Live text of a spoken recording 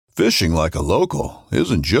Fishing like a local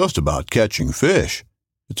isn't just about catching fish.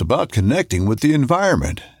 It's about connecting with the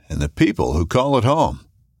environment and the people who call it home.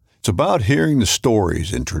 It's about hearing the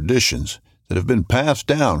stories and traditions that have been passed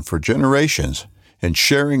down for generations and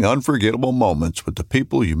sharing unforgettable moments with the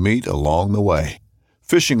people you meet along the way.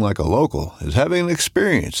 Fishing like a local is having an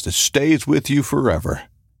experience that stays with you forever.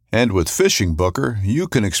 And with Fishing Booker, you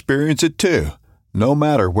can experience it too, no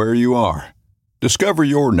matter where you are. Discover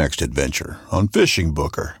your next adventure on Fishing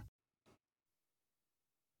Booker.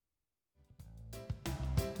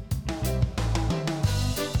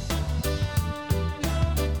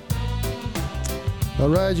 All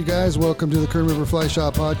right, you guys, welcome to the Kern River Fly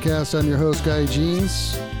Shop Podcast. I'm your host, Guy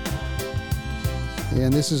Jeans.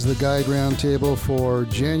 And this is the guide roundtable for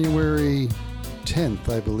January 10th,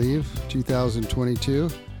 I believe, 2022.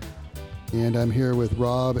 And I'm here with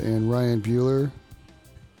Rob and Ryan Bueller.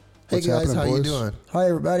 Hey guys, how you doing? Hi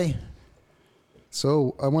everybody.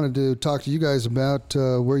 So I wanted to talk to you guys about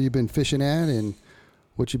where you've been fishing at and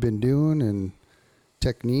what you've been doing and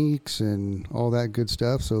techniques and all that good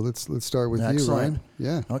stuff. So let's start with you, Ryan.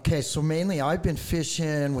 Yeah. Okay, so mainly I've been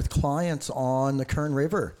fishing with clients on the Kern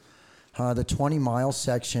River. The 20-mile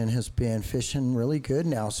section has been fishing really good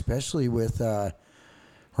now, especially with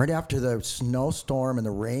right after the snowstorm and the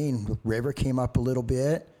rain. The river came up a little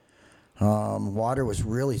bit. Water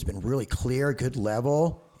it's been really clear, good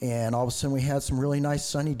level, and all of a sudden we had some really nice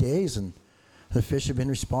sunny days, and the fish have been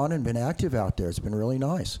responding, been active out there. It's been really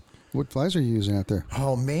nice. What flies are you using out there?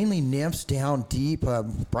 Oh, mainly nymphs down deep,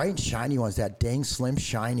 bright and shiny ones. That dang Slim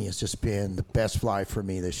Shiny has just been the best fly for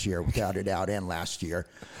me this year, without a doubt, and last year.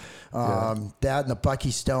 That and the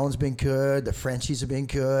Bucky Stone's been good. The Frenchies have been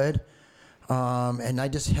good. And I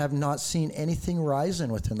just have not seen anything rising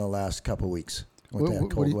within the last couple of weeks with that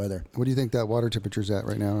cold weather. What do you think that water temperature's at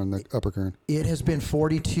right now in the upper current? It has been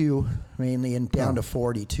 42 mainly and down to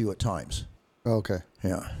 42 at times. Oh, okay.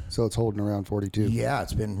 Yeah. So it's holding around 42. Yeah,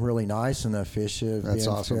 it's been really nice, and the fish have been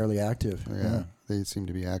awesome. fairly active. Yeah, they seem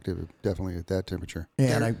to be active definitely at that temperature.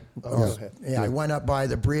 And I went up by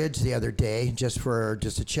the bridge the other day just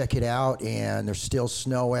to check it out, and there's still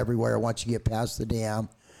snow everywhere once you get past the dam.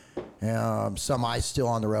 Some ice still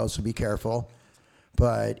on the road, so be careful.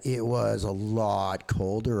 But it was a lot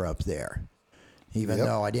colder up there. Even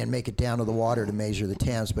though I didn't make it down to the water to measure the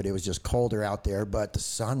temps, but it was just colder out there. But the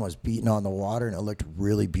sun was beating on the water, and it looked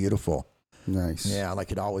really beautiful. Nice. Yeah,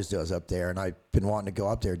 like it always does up there. And I've been wanting to go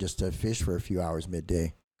up there just to fish for a few hours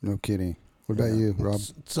midday. No kidding. What about you, Rob?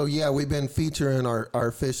 So we've been featuring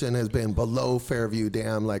our fishing has been below Fairview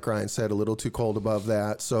Dam, like Ryan said, a little too cold above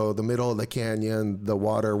that. So the middle of the canyon, the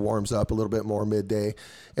water warms up a little bit more midday.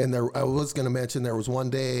 And I was going to mention there was one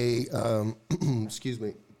day, excuse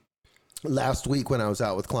me, last week when I was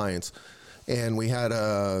out with clients, and we had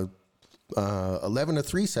a 11 to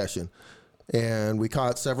 3 session, and we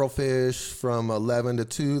caught several fish from 11 to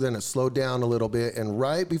 2. Then it slowed down a little bit, and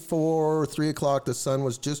right before 3 o'clock, the sun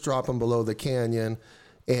was just dropping below the canyon,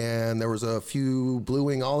 and there was a few blue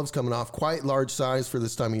wing olives coming off, quite large size for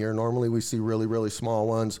this time of year. Normally we see really, really small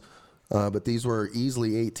ones, but these were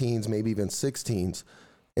easily 18s, maybe even 16s,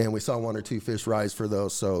 and we saw 1 or 2 fish rise for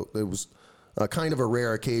those. So it was kind of a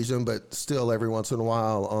rare occasion, but still every once in a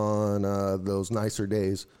while on those nicer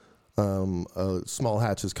days, small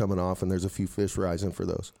hatches coming off, and there's a few fish rising for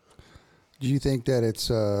those. Do you think that it's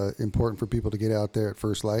important for people to get out there at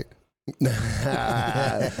first light?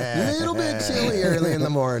 A little bit chilly early in the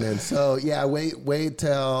morning. So wait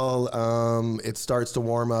till it starts to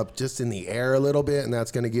warm up just in the air a little bit, and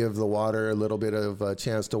that's going to give the water a little bit of a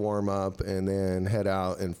chance to warm up, and then head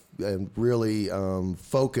out and really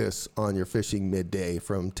focus on your fishing midday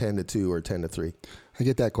from 10 to 2 or 10 to 3. I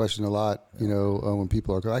get that question a lot, when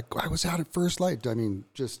people are like, I was out at first light. I mean,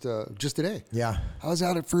 just today. Yeah. I was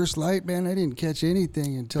out at first light, man. I didn't catch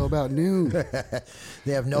anything until about noon.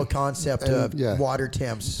 They have no concept of water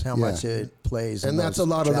temps, how much it plays, and that's a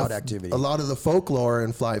lot of the activity. A lot of the folklore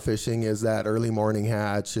in fly fishing is that early morning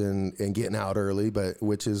hatch and getting out early, but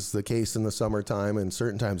which is the case in the summertime and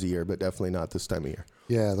certain times of year, but definitely not this time of year.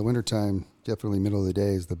 Yeah, the wintertime, definitely middle of the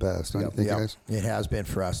day is the best, don't you think, guys? It has been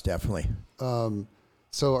for us, definitely.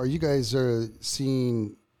 So are you guys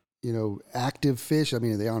seeing, active fish? I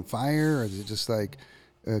mean, are they on fire, or is it just like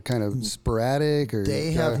kind of sporadic? Or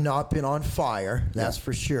they have not been on fire, that's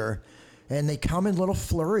for sure. And they come in little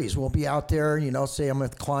flurries. We'll be out there, say I'm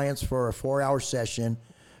with clients for a 4-hour session,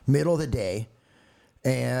 middle of the day,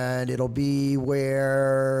 and it'll be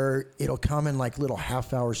where it'll come in like little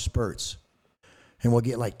half-hour spurts. And we'll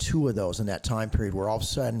get like 2 of those in that time period where all of a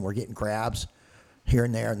sudden we're getting grabs here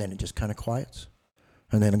and there, and then it just kind of quiets.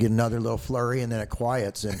 And then I'll get another little flurry, and then it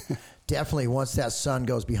quiets. And definitely once that sun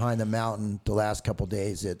goes behind the mountain, the last couple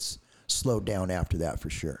days, it's slowed down after that for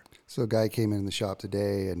sure. So a guy came in the shop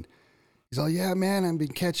today, and he's all, "Yeah, man, I've been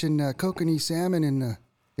catching kokanee salmon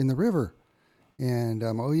in the river." And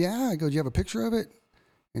oh yeah, I go, "Do you have a picture of it?"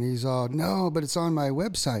 And he's all, "No, but it's on my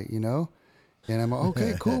website, you know." And I'm all,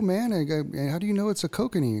 "Okay, cool, man." I go, "And how do you know it's a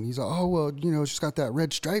kokanee?" And he's all, "Oh, well, you know, it's just got that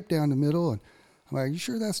red stripe down the middle." And I'm like, "You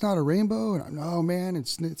sure that's not a rainbow?" And I'm, "No, man,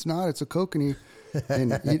 it's not. It's a kokanee."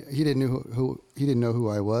 And he didn't know who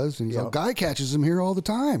I was. And he's like, "Guy catches them here all the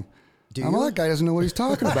time." I'm like, "That guy doesn't know what he's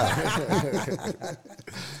talking about."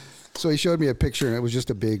 So he showed me a picture, and it was just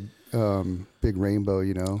a big rainbow,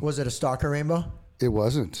 you know. Was it a stalker rainbow? It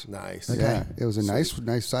wasn't. Nice. Yeah, it was a nice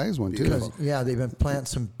size one too. Because they've been planting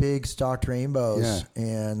some big stalked rainbows,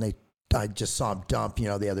 and I just saw him dump, you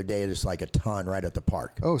know, the other day, just like a ton right at the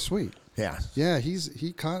park. Oh, sweet. Yeah. Yeah,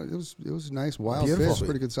 he caught it. It was a nice wild Beautiful. fish,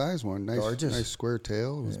 pretty good size one. Gorgeous. Nice square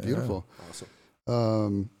tail. It was beautiful.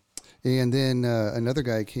 Awesome. And then another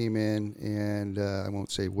guy came in, and I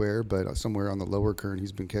won't say where, but somewhere on the lower current,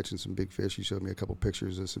 he's been catching some big fish. He showed me a couple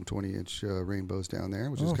pictures of some 20-inch rainbows down there,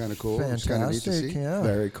 which is kind of cool. It's kind of neat to see. Yeah.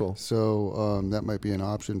 Very cool. So that might be an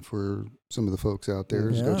option for some of the folks out there.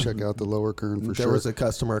 Just go check out the lower current for sure. There was a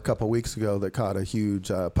customer a couple weeks ago that caught a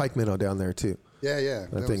huge pike minnow down there too. Yeah.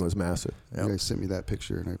 That thing was massive. You guys sent me that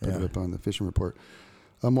picture, and I put it up on the fishing report.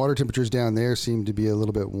 Water temperatures down there seem to be a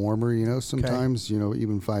little bit warmer, you know, sometimes, you know,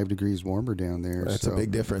 even 5 degrees warmer down there. That's a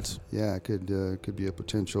big difference. Yeah, it could be a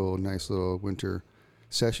potential nice little winter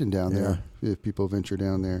session down there if people venture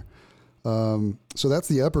down there. So that's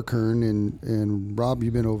the upper Kern, and Rob,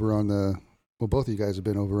 you've been over on both of you guys have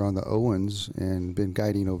been over on the Owens and been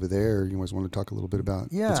guiding over there. You guys want to talk a little bit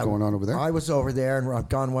about what's going on over there? I was over there, and I've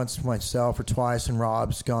gone once myself or twice, and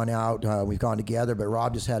Rob's gone out. We've gone together, but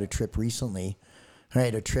Rob just had a trip recently. I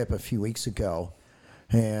had a trip a few weeks ago,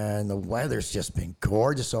 and the weather's just been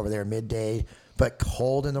gorgeous over there midday, but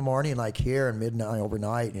cold in the morning, like here, and midnight,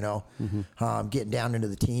 overnight, you know. Getting down into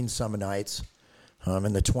the teens some nights,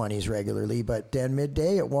 in the 20s regularly. But then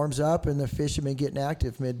midday, it warms up, and the fish have been getting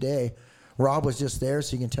active midday. Rob was just there,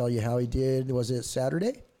 so he can tell you how he did. Was it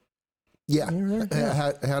Saturday? Yeah.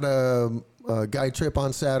 Had a guide trip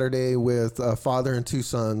on Saturday with a father and 2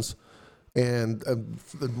 sons. And I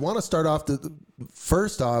want to start off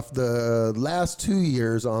first off, the last 2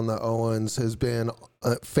 years on the Owens has been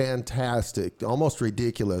fantastic, almost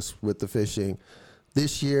ridiculous with the fishing.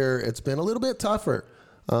 This year, it's been a little bit tougher.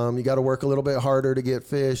 You got to work a little bit harder to get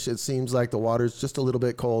fish. It seems like the water's just a little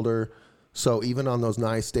bit colder. So even on those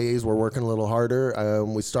nice days, we're working a little harder.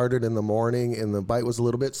 We started in the morning, and the bite was a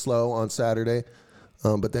little bit slow on Saturday.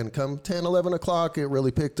 But then come 10, 11 o'clock, it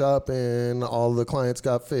really picked up, and all the clients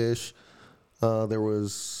got fish. There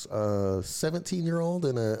was a 17-year-old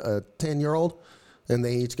and a 10-year-old, and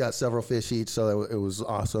they each got several fish each, so it was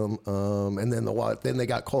awesome. And then they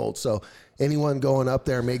got cold. So anyone going up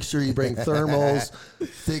there, make sure you bring thermals,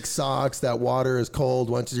 thick socks. That water is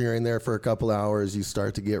cold. Once you're in there for a couple hours, you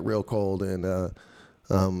start to get real cold, and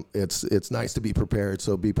it's nice to be prepared.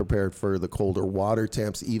 So be prepared for the colder water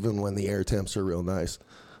temps, even when the air temps are real nice.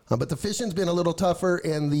 But the fishing's been a little tougher,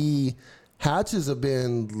 and the hatches have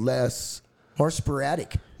been more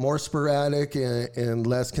sporadic and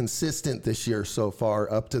less consistent this year so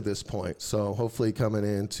far up to this point. So hopefully coming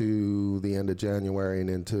into the end of January and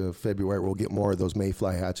into February, we'll get more of those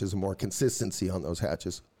mayfly hatches and more consistency on those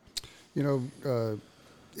hatches. You know,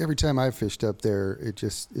 every time I've fished up there, it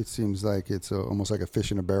seems like it's almost like a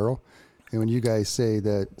fish in a barrel. And when you guys say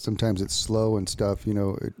that sometimes it's slow and stuff, you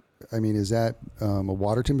know, is that a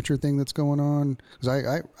water temperature thing that's going on?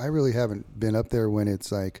 Because I really haven't been up there when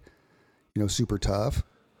it's like, you know, super tough,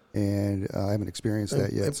 and I haven't experienced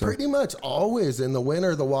that yet. So. Pretty much always in the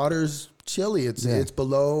winter, the water's chilly. It's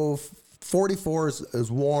below 44 is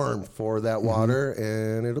warm for that water,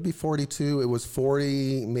 and it'll be 42. It was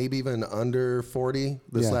 40, maybe even under 40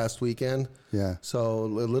 this last weekend. Yeah. So a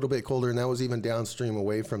little bit colder, and that was even downstream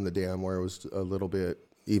away from the dam where it was a little bit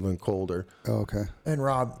even colder. Oh, okay. And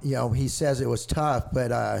Rob, you know, he says it was tough, but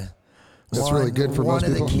that's really good for most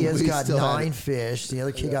people. One of the kids got 9 fish. The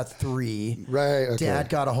other kid got 3. Right. Okay. Dad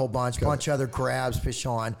got a whole bunch of other grabs, fish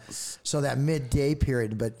on. So that midday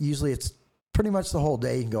period, but usually it's pretty much the whole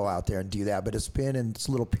day you can go out there and do that. But it's been in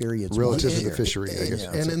little periods. Relative to the fishery, I guess.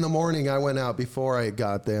 And in the morning, I went out before I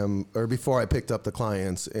got them, or before I picked up the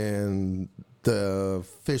clients, and the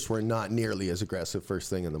fish were not nearly as aggressive first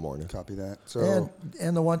thing in the morning. Copy that. So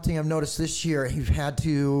and the one thing I've noticed this year, you've had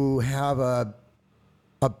to have a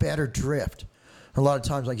better drift. A lot of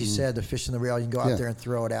times, like you said, the fish in the reel, you can go out there and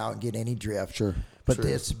throw it out and get any drift. Sure. But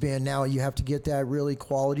True. it's been, now you have to get that really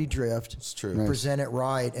quality drift. It's true. Nice. Present it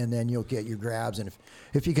right, and then you'll get your grabs. And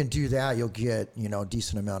if you can do that, you'll get, a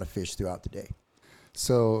decent amount of fish throughout the day.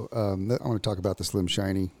 So I want to talk about the Slim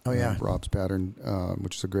Shiny. Oh, yeah. Rob's pattern,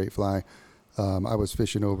 which is a great fly. I was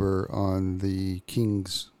fishing over on the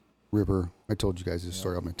Kings River. I told you guys this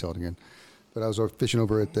story. I'm going to tell it again. But I was fishing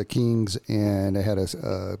over at the Kings, and I had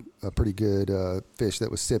a pretty good fish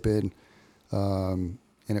that was sipping, and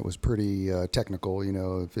it was pretty technical.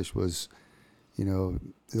 The fish was, the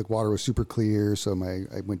water was super clear, so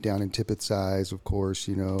I went down in tippet size, of course,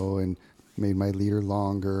 and made my leader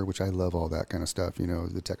longer, which I love all that kind of stuff,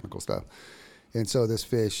 the technical stuff. And so this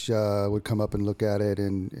fish would come up and look at it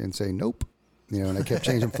and say, nope, and I kept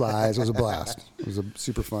changing flies. It was a blast. It was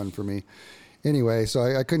super fun for me. Anyway, so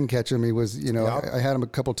I couldn't catch him. He was, I had him a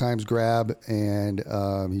couple times grab, and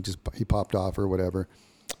he popped off or whatever.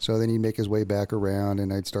 So then he'd make his way back around,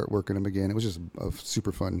 and I'd start working him again. It was just a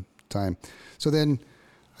super fun time. So then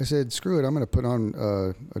I said, screw it, I'm going to put on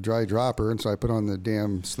a dry dropper. And so I put on the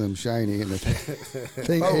damn Slim Shiny, and the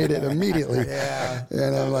thing ate it immediately. Yeah.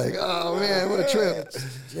 And I'm like, oh, man, what a trip.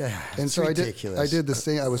 Yeah. And it's so ridiculous. I did the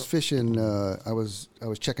same. I was fishing. I was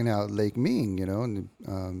checking out Lake Ming, and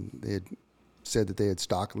they had said that they had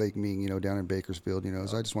stocked Lake Ming, down in Bakersfield,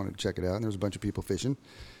 so I just wanted to check it out. And there was a bunch of people fishing.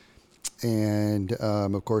 And,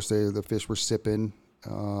 of course, the fish were sipping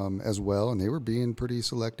as well, and they were being pretty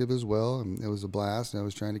selective as well. And it was a blast. And I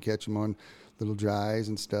was trying to catch them on little dries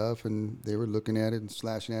and stuff, and they were looking at it and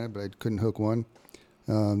slashing at it, but I couldn't hook one.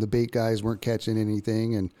 The bait guys weren't catching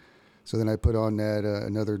anything, and so then I put on that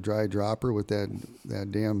another dry dropper with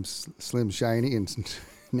that damn Slim Shiny and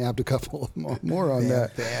nabbed a couple more on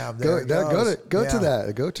that. Bam, Go there it goes. to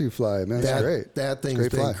that go-to fly, man. That's great. That thing's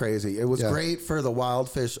Great been fly. crazy. It was great for the wild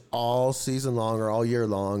fish all season long or all year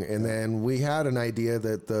long. And then we had an idea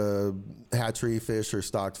that the hatchery fish or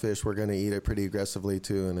stocked fish were going to eat it pretty aggressively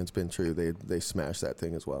too. And it's been true. They smashed that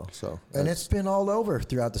thing as well. So And it's been all over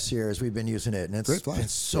throughout the Sierras. We've been using it, and it's Great fly. been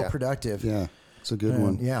so productive. Yeah, it's a good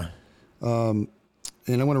one. Yeah.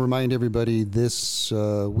 And I want to remind everybody this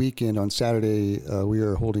weekend on Saturday, we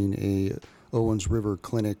are holding a Owens River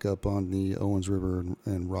clinic up on the Owens River,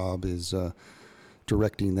 and Rob is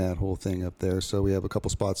directing that whole thing up there. So we have a couple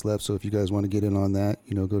spots left. So if you guys want to get in on that,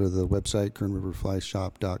 go to the website,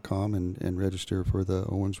 KernRiverFlyShop.com, and register for the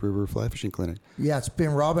Owens River Fly Fishing Clinic. Yeah,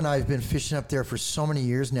 Rob and I have been fishing up there for so many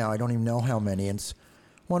years now. I don't even know how many. And it's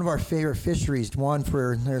one of our favorite fisheries.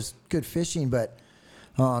 There's good fishing, but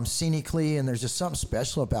scenically, and there's just something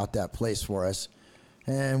special about that place for us.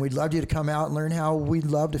 And we'd love you to come out and learn how we'd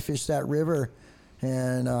love to fish that river.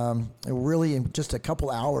 And really, in just a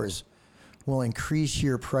couple hours, will increase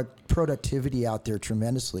your productivity out there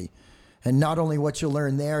tremendously. And not only what you'll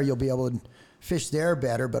learn there, you'll be able to fish there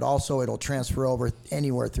better, but also it'll transfer over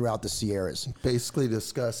anywhere throughout the Sierras. basically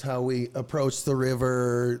discuss how we approach the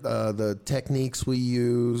river, the techniques we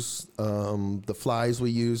use, the flies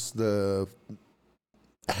we use, the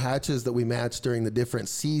hatches that we match during the different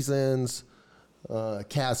seasons,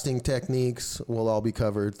 casting techniques will all be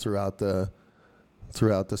covered throughout the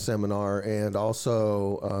seminar, and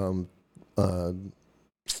also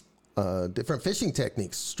different fishing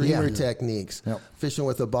techniques, streamer techniques, fishing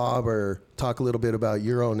with a bobber, talk a little bit about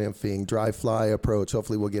Euro nymphing, dry fly approach.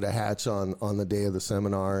 Hopefully we'll get a hatch on the day of the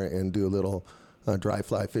seminar and do a little dry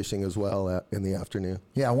fly fishing as well in the afternoon.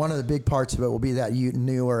 Yeah, one of the big parts of it will be that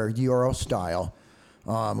newer Euro style.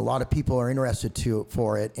 A lot of people are interested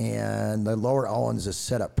for it, and the Lower Owens is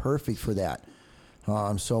set up perfect for that.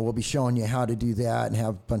 So we'll be showing you how to do that and have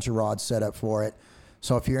a bunch of rods set up for it.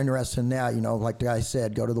 So if you're interested in that, like the guy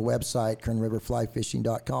said, go to the website,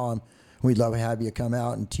 KernRiverFlyFishing.com. We'd love to have you come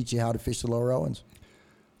out and teach you how to fish the Lower Owens.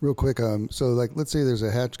 Real quick, so let's say there's a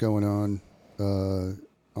hatch going on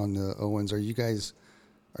the Owens. Are you guys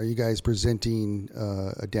presenting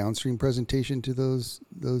a downstream presentation to those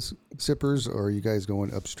sippers, or are you guys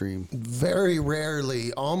going upstream? Very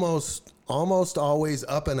rarely, almost always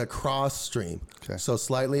up and across stream. Okay. So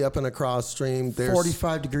slightly up and across stream. There's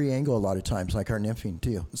 45-degree angle a lot of times, like our nymphing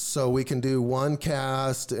too. So we can do one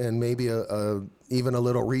cast and maybe even a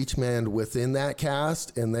little reach mand within that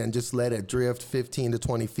cast, and then just let it drift 15 to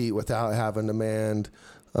 20 feet without having to mand.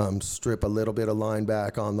 Strip a little bit of line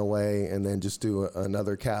back on the way, and then just do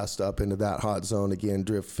another cast up into that hot zone again,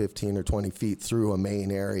 drift 15 or 20 feet through a main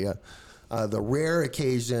area. The rare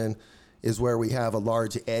occasion is where we have a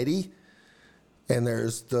large eddy, and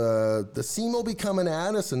there's the seam will be coming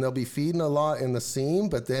at us, and they'll be feeding a lot in the seam,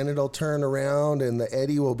 but then it'll turn around and the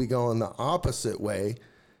eddy will be going the opposite way,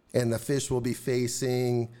 and the fish will be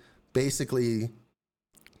facing basically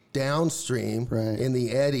downstream Right. in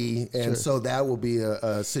the eddy, and Sure. so that will be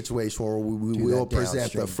a situation where we will that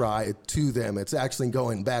present the downstream. fry to them. It's actually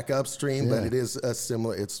going back upstream, but Yeah. it is a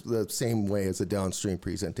similar. It's the same way as a downstream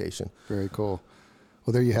presentation. Very cool.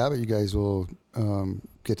 Well, there you have it. You guys will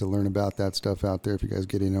get to learn about that stuff out there if you guys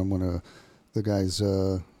get in on one of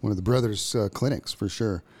the brothers' clinics for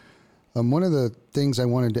sure. One of the things I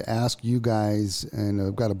wanted to ask you guys, and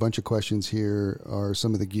I've got a bunch of questions here, are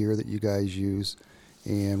some of the gear that you guys use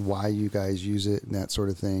and why you guys use it and that sort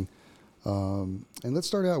of thing. And let's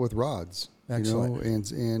start out with rods. Excellent. You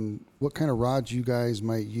know, and what kind of rods you guys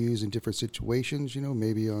might use in different situations, you know,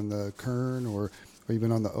 maybe on the Kern or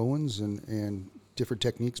even on the Owens and different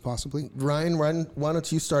techniques possibly. Ryan, why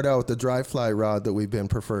don't you start out with the dry fly rod that we've been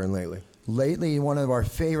preferring lately? Lately, one of our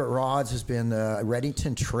favorite rods has been the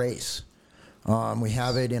Redington Trace. We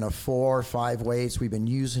have it in a 4 or 5 weights. We've been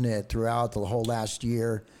using it throughout the whole last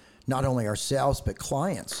year, not only ourselves, but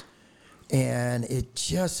clients. And it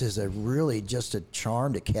just is just a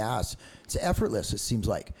charm to cast. It's effortless, it seems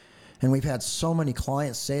like. And we've had so many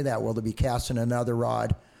clients say that, well, they'll be casting another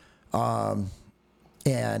rod.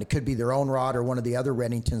 And it could be their own rod or one of the other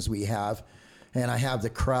Redingtons we have. And I have the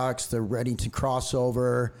Crux, the Redington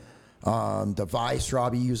Crossover, the Vice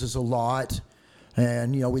Robbie uses a lot.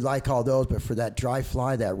 And, you know, we like all those, but for that dry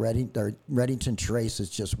fly, that Redington Trace is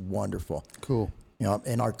just wonderful. Cool. You know,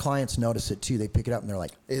 and our clients notice it too. They pick it up and they're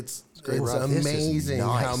like, It's rod. This is amazing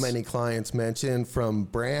nice. how many clients mention from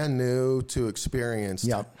brand new to experienced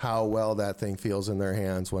Yep. how well that thing feels in their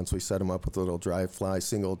hands once we set them up with a little dry fly,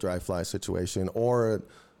 single dry fly situation, or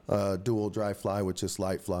a dual dry fly with just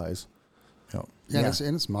light flies. you know, Yeah,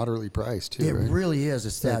 and it's moderately priced too, it right? really is.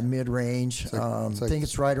 It's that mid-range. like- I it's like- think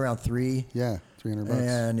it's right around $3. Yeah, $300.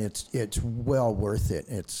 And it's well worth it.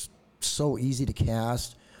 It's so easy to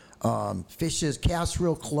cast. Fishes cast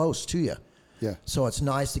real close to you. Yeah. So it's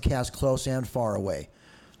nice to cast close and far away.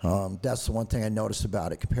 That's the one thing I noticed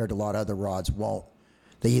about it compared to a lot of other rods won't.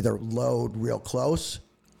 They either load real close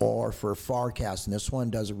or for far cast, and this one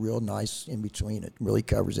does a real nice in between. It really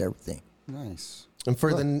covers everything. Nice. And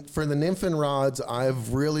for the nymphin rods,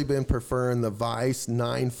 I've really been preferring the Vice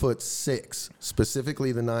 9'6",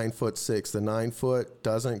 specifically the 9'6". The 9 foot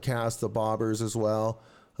doesn't cast the bobbers as well.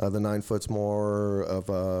 The 9 foot's more of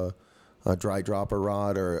a dry dropper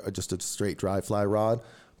rod or just a straight dry fly rod.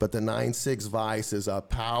 But the 9'6" Vice is a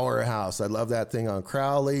powerhouse. I love that thing on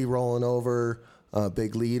Crowley, rolling over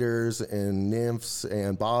big leaders and nymphs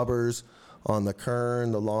and bobbers. On the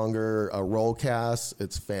Kern, the longer roll casts,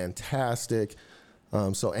 it's fantastic.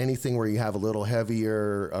 So anything where you have a little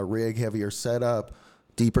heavier rig, heavier setup,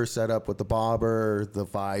 deeper setup with the bobber, the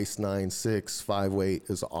Vice 9'6" 5-weight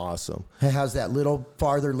is awesome. It has that little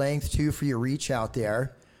farther length too for your reach out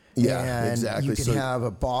there. Yeah, and exactly. You can So- have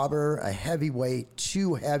a bobber, a heavyweight,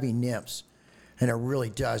 2 heavy nymphs, and it really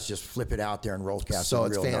does just flip it out there and roll cast. So it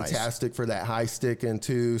it's real nice. fantastic for that high stick and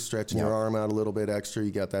too, stretching your Yep. arm out a little bit extra.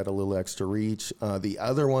 You got that a little extra reach. The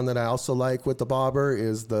other one that I also like with the bobber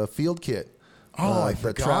is the Field Kit. Oh, I the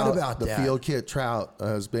forgot about the that. Field Kit Trout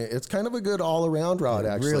has been. It's kind of a good all around rod. It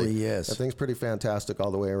Actually, really is. That thing's pretty fantastic all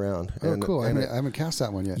the way around. Oh, cool. I it- haven't cast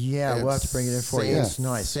that one yet. Yeah, we'll have to bring it in for you. Same- It's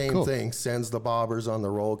nice. Same Cool. thing. Sends the bobbers on the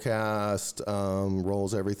roll cast,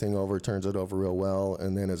 rolls everything over, turns it over real well,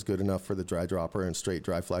 and then is good enough for the dry dropper and straight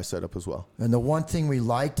dry fly setup as well. And the one thing we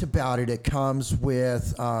liked about it, it comes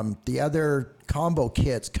with the other combo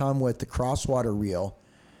kits come with the crosswater reel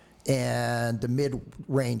and the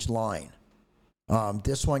mid-range line.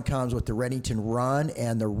 This one comes with the Redington Run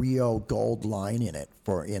and the Rio Gold line in it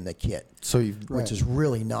in the kit, So you've which is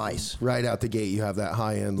really nice. right out the gate, you have that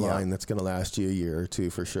high end Yeah. line that's going to last you a year or two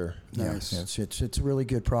for sure. Nice. Yeah, it's a really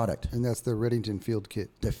good product. And that's the Redington Field Kit.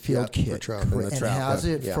 The Field Yeah, Kit, for trout. And the and it trout, has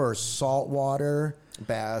it yeah. for saltwater.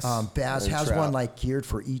 Bass. Bass and has trout. one like geared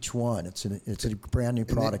for each one. It's a brand new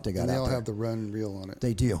product I got And they out all there. have the run reel on it.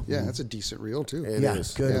 They do. Yeah, that's a decent reel too. It yeah,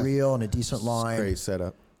 is. good Yeah. reel and a decent line. Great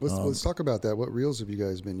setup. Let's talk about that. What reels have you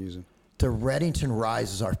guys been using? The Redington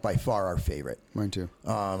Rise is by far our favorite. Mine too.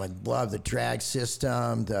 I love the drag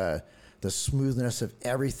system, the smoothness of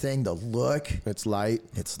everything, the look. It's light.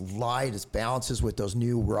 It's light. It balances with those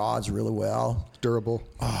new rods really well. Durable.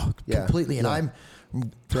 Oh, Yeah. completely. And I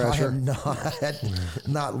Thrasher. am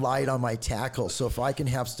not light on my tackle. So if I can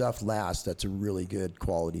have stuff last, that's a really good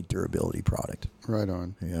quality durability product. Right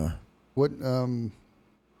on. Yeah. What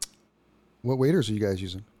waders are you guys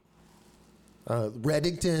using?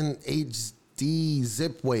 Redington HD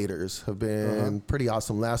zip waders have been pretty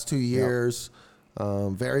awesome. Last 2 years,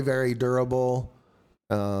 very, very durable.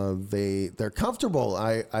 They're comfortable.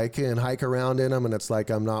 I can hike around in them, and it's like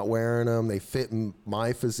I'm not wearing them. They fit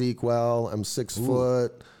my physique well. I'm 6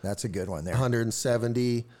 foot. That's a good one there.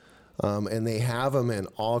 170. And they have them in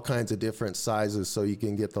all kinds of different sizes. So you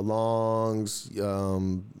can get the longs,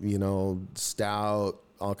 stout,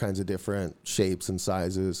 all kinds of different shapes and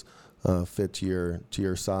sizes fit to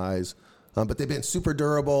your size. But they've been super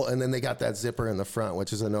durable. And then they got that zipper in the front,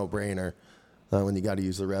 which is a no-brainer. When you got to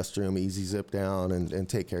use the restroom, easy zip down and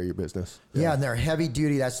take care of your business. Yeah, and they're heavy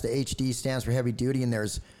duty. That's the HD stands for heavy duty. And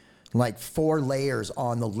there's like 4 layers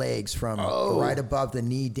on the legs from right above the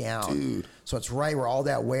knee down. Dude. So it's right where all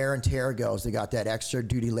that wear and tear goes. They got that extra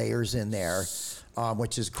duty layers in there,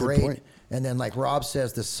 which is great. point. And then like Rob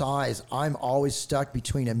says, the size, I'm always stuck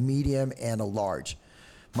between a medium and a large.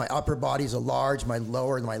 My upper body's a large, my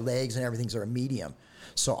lower, my legs and everything's are a medium.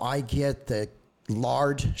 So I get the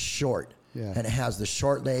large short. Yeah. And it has the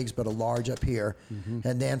short legs, but a large up here.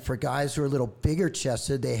 And then for guys who are a little bigger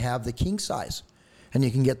chested, they have the king size. And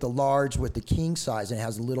you can get the large with the king size, and it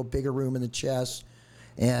has a little bigger room in the chest.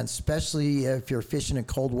 And especially if you're fishing in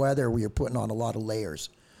cold weather where you're putting on a lot of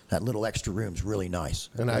layers, that little extra room's really nice.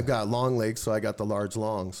 And I've got long legs, so I got the large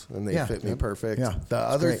longs, and they fit me perfect. Yeah, the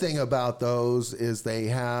other great. thing about those is they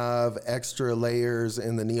have extra layers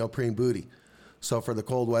in the neoprene booty. So for the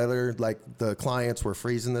cold weather, like the clients were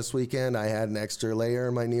freezing this weekend, I had an extra layer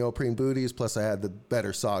in my neoprene booties, plus I had the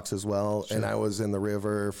better socks as well. Sure. And I was in the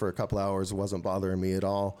river for a couple hours. It wasn't bothering me at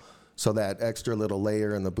all. So that extra little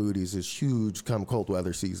layer in the booties is huge come cold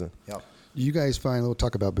weather season. Yep. You guys find, we'll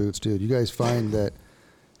talk about boots too. Do you guys find that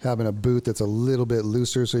having a boot that's a little bit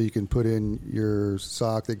looser so you can put in your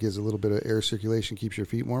sock that gives a little bit of air circulation, keeps your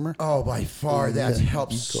feet warmer? Oh, by far, that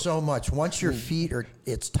helps so much. Once your feet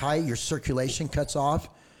it's tight, your circulation cuts off,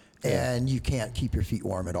 and you can't keep your feet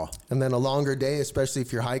warm at all. And then a longer day, especially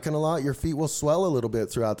if you're hiking a lot, your feet will swell a little bit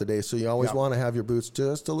throughout the day. So you always want to have your boots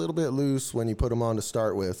just a little bit loose when you put them on to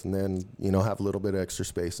start with, and then have a little bit of extra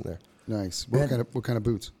space in there. Nice. What kind of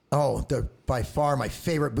boots? Oh, by far my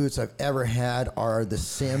favorite boots I've ever had are the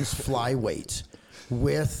Sims Flyweight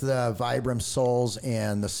with the Vibram soles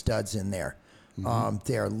and the studs in there.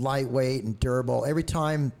 They're lightweight and durable. Every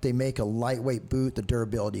time they make a lightweight boot, the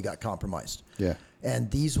durability got compromised. Yeah.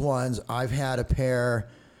 And these ones, I've had a pair.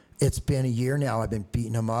 It's been a year now. I've been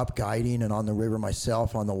beating them up, guiding, and on the river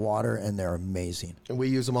myself, on the water, and they're amazing. And we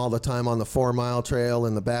use them all the time on the 4 Mile Trail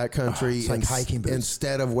in the backcountry. It's like hiking boots.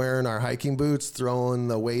 Instead of wearing our hiking boots, throwing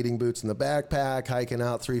the wading boots in the backpack, hiking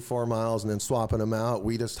out 3-4 miles, and then swapping them out,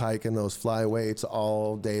 we just hike in those flyweights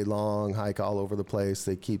all day long, hike all over the place.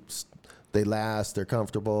 They last, they're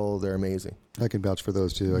comfortable, they're amazing. I can vouch for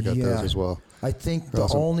those too. I got those as well. I think the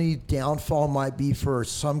only downfall might be for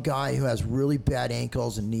some guy who has really bad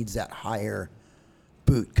ankles and needs that higher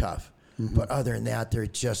boot cuff. But other than that, they're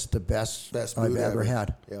just the best I've ever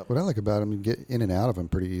had. Yep. What I like about them, you get in and out of them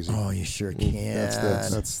pretty easy. Oh, you sure can.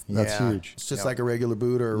 That's huge. It's just like a regular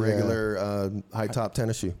boot or a regular high top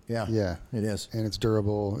tennis shoe. Yeah, it is. And it's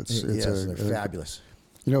durable. They're fabulous.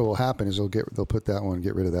 You know what will happen is they'll put that one,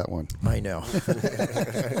 get rid of that one. I know.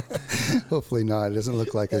 Hopefully not. It doesn't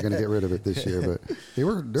look like they're going to get rid of it this year, but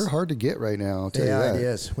they're hard to get right now. I'll tell you that. Yeah, it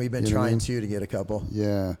is. We've been trying to get a couple.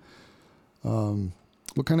 Yeah.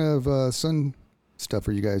 What kind of sun stuff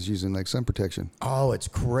are you guys using, like sun protection? Oh, it's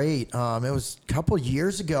great. It was a couple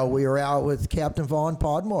years ago. We were out with Captain Vaughn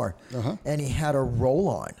Podmore, and he had a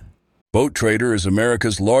roll-on. Boat Trader is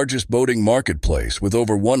America's largest boating marketplace with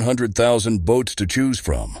over 100,000 boats to choose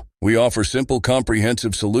from. We offer simple,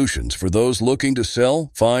 comprehensive solutions for those looking to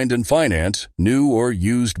sell, find, and finance new or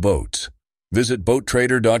used boats. Visit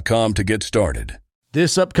BoatTrader.com to get started.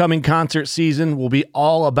 This upcoming concert season will be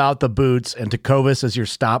all about the boots, and Tecovas is your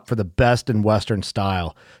stop for the best in Western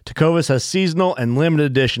style. Tecovas has seasonal and limited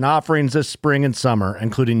edition offerings this spring and summer,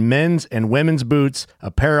 including men's and women's boots,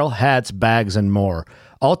 apparel, hats, bags, and more.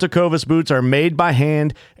 All Tecovas boots are made by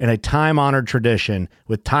hand in a time-honored tradition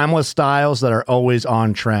with timeless styles that are always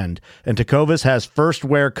on trend. And Tecovas has first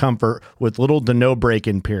wear comfort with little to no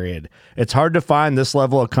break-in period. It's hard to find this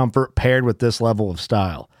level of comfort paired with this level of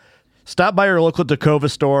style. Stop by your local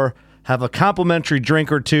Tecovas store, have a complimentary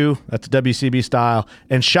drink or two, that's WCB style,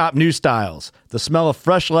 and shop new styles. The smell of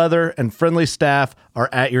fresh leather and friendly staff are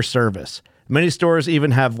at your service. Many stores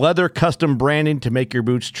even have leather custom branding to make your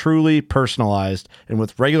boots truly personalized. And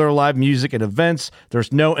with regular live music and events,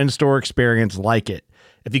 there's no in-store experience like it.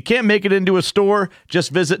 If you can't make it into a store,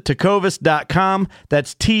 just visit Tecovas.com.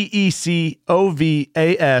 That's TECOVAS.com.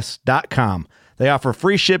 They offer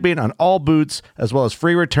free shipping on all boots, as well as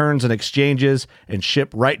free returns and exchanges, and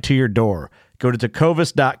ship right to your door. Go to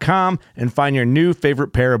Tecovas.com and find your new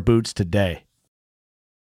favorite pair of boots today.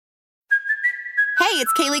 Hey,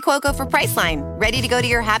 it's Kaylee Cuoco for Priceline. Ready to go to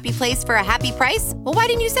your happy place for a happy price? Well, why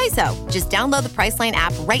didn't you say so? Just download the Priceline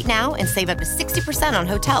app right now and save up to 60% on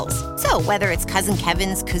hotels. So whether it's Cousin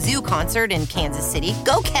Kevin's Kazoo Concert in Kansas City,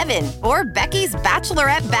 go Kevin, or Becky's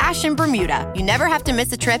Bachelorette Bash in Bermuda, you never have to miss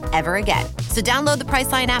a trip ever again. So download the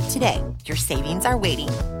Priceline app today. Your savings are waiting.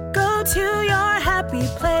 Go to your happy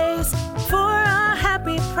place for a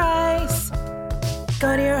happy price.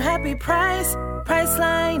 Go to your happy price,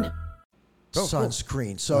 Priceline.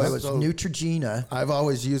 Sunscreen. So it was Neutrogena. I've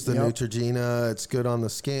always used the Neutrogena. It's good on the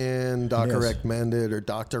skin. Doctor recommended,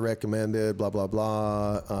 blah, blah,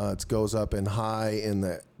 blah. It goes up in high in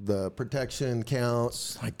the protection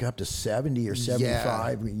counts. It's like up to 70 or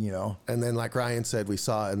 75, you know. And then like Ryan said, we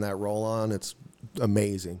saw it in that roll-on. It's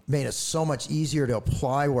amazing. Made it so much easier to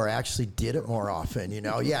apply where I actually did it more often, you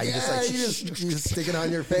know. Yeah, you just stick it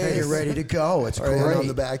on your face. And you're ready to go. It's or great. on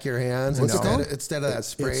the back of your hands. Instead of that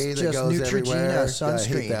spray that goes everywhere.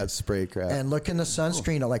 Sunscreen. I hate that spray crap. And look in the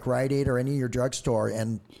sunscreen at like Rite Aid or any of your drugstore,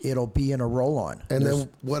 and it'll be in a roll-on. And then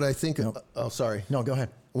what I think... sorry. No, go ahead.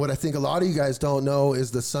 What I think a lot of you guys don't know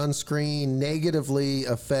is the sunscreen negatively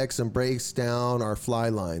affects and breaks down our fly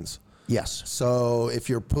lines. Yes. So if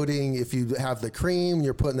you have the cream,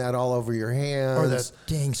 you're putting that all over your hands. Or the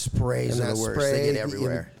dang sprays are the worst. They get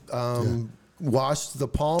everywhere. Wash the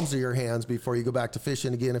palms of your hands before you go back to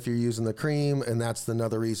fishing again if you're using the cream, and that's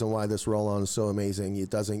another reason why this roll-on is so amazing. You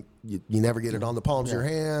never get it on the palms of your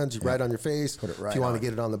hands, right on your face. Put it right if you want to on.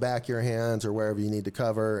 get it on the back of your hands or wherever you need to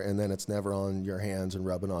cover, and then it's never on your hands and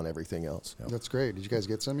rubbing on everything else. That's great. Did you guys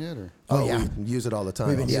get some yet? Or? Oh yeah. We use it all the time.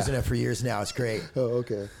 We've been using it for years now. It's great. Oh,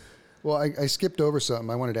 okay. Well, I skipped over something.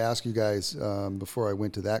 I wanted to ask you guys before I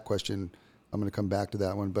went to that question. I'm going to come back to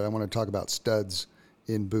that one, but I want to talk about studs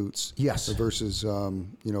in boots. Yes. Versus,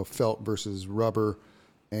 felt versus rubber,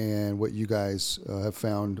 and what you guys have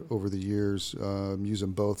found over the years. Use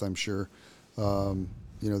them both, I'm sure.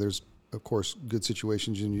 There's, of course, good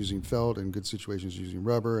situations in using felt and good situations using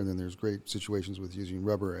rubber, and then there's great situations with using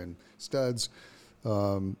rubber and studs.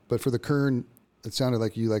 But for the Kern, it sounded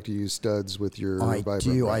like you like to use studs with your Vibram. I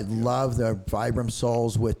do. I love the Vibram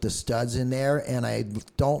soles with the studs in there, and I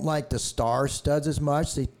don't like the Star studs as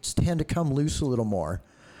much. They tend to come loose a little more.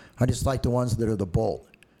 I just like the ones that are the bolt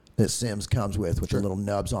that Simms comes with the little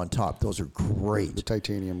nubs on top. Those are great. The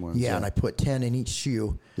titanium ones. Yeah, and I put 10 in each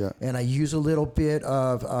shoe. Yeah. And I use a little bit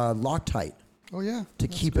of Loctite. Oh, yeah. To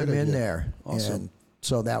keep them in there. Awesome. And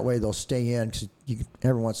so that way they'll stay in, because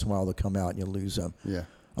every once in a while they'll come out and you lose them. Yeah.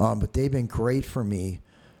 But they've been great for me.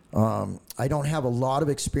 I don't have a lot of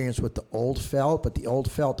experience with the old felt, but the old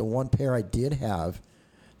felt, the one pair I did have,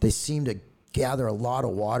 they seem to gather a lot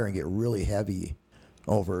of water and get really heavy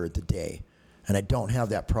over the day. And I don't have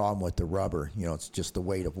that problem with the rubber. You know, it's just the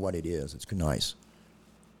weight of what it is. It's nice.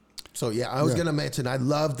 So, I was going to mention, I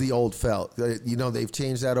love the old felt. They've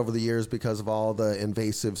changed that over the years because of all the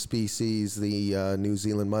invasive species, the New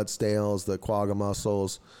Zealand mud snails, the quagga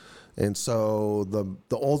mussels. And so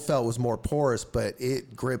the old felt was more porous, but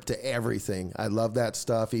it gripped to everything. I love that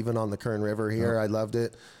stuff, even on the Kern River here. I loved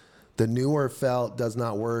it. The newer felt does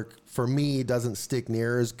not work. For me, doesn't stick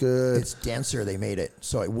near as good. It's denser, they made it,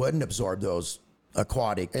 so it wouldn't absorb those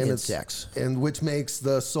aquatic insects. And which makes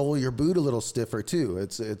the sole of your boot a little stiffer, too.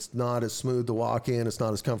 It's not as smooth to walk in. It's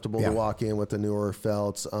not as comfortable to walk in with the newer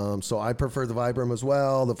felts. So I prefer the Vibram as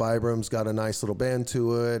well. The Vibram's got a nice little bend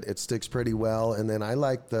to it. It sticks pretty well. And then I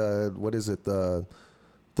like the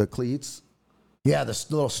cleats. Yeah, the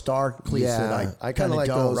little star cleats that I kind of like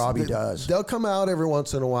those. Robbie does. They'll come out every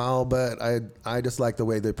once in a while, but I just like the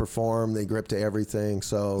way they perform. They grip to everything.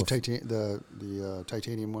 So the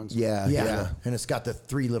titanium ones. Yeah. And it's got the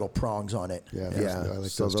 3 little prongs on it. Yeah. I like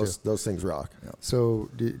so those too. Those things rock. Yeah. So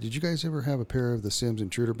did you guys ever have a pair of the Simms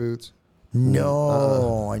Intruder boots?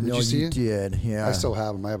 No, I know you did. Yeah, I still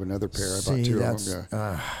have them. I have another pair. I bought 2 of them.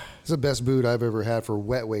 Yeah. It's the best boot I've ever had for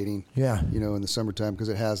wet wading. Yeah. In the summertime, because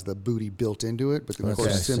it has the booty built into it. But of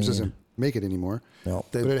course, Simms doesn't make it anymore. No.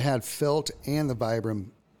 But it had felt and the Vibram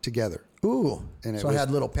together. Ooh. And it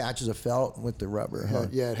had little patches of felt with the rubber.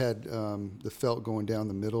 It had the felt going down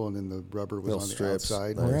the middle, and then the rubber was on the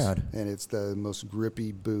outside. Nice. And it's the most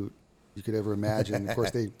grippy boot you could ever imagine. Of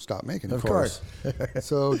course, they stopped making it. Of course.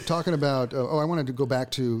 So talking about, I wanted to go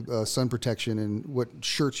back to sun protection and what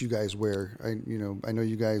shirts you guys wear. I know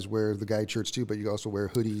you guys wear the guide shirts too, but you also wear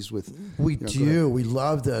hoodies with. We do. We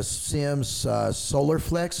love the Simms Solar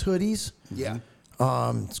Flex hoodies. Yeah.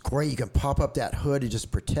 It's great. You can pop up that hood. It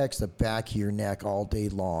just protects the back of your neck all day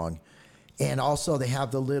long. And also they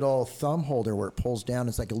have the little thumb holder where it pulls down.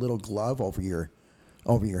 It's like a little glove over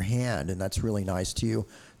your hand, and that's really nice too.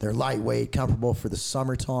 They're lightweight, comfortable for the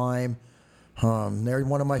summertime. They're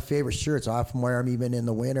one of my favorite shirts. I often wear them even in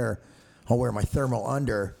the winter. I'll wear my thermal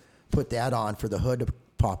under, put that on for the hood to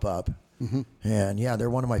pop up. And yeah, they're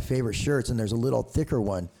one of my favorite shirts. And there's a little thicker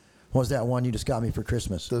one. What was that one you just got me for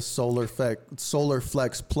Christmas? The Solar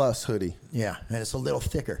Flex Plus hoodie. Yeah, and it's a little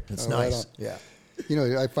thicker. It's right nice. on. Yeah. You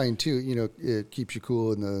know, I find too, you know, it keeps you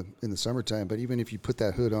cool in the summertime, but even if you put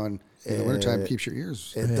that hood on in the wintertime, it keeps your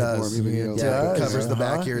ears It does. warm. Even, you know, Yeah, it covers the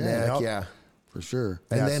back of your Yeah. neck. Yep. Yeah. for sure.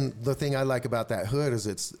 And then the thing I like about that hood is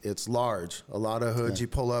it's large. A lot of hoods you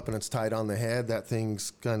pull up and it's tight on the head. That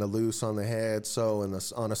thing's kind of loose on the head. So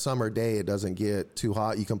on a summer day, it doesn't get too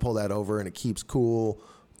hot. You can pull that over and it keeps cool,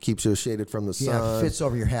 keeps you shaded from the sun. Yeah, it fits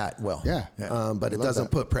over your hat well. Yeah. But it love doesn't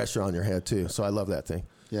that. put pressure on your head too. So I love that thing.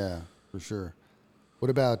 Yeah, for sure. What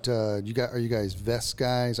about are you guys vest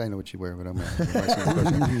guys? I know what you wear, but I'm not.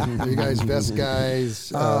 Are you guys vest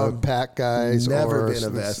guys, pack guys, Never or been a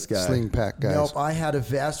vest guy. sling pack guys? Nope, I had a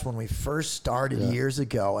vest when we first started years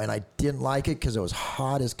ago, and I didn't like it because it was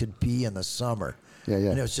hot as could be in the summer. Yeah, yeah.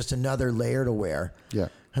 And it was just another layer to wear. Yeah.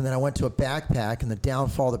 And then I went to a backpack, and the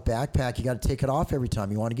downfall of the backpack, you got to take it off every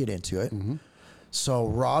time you want to get into it. Mm-hmm. So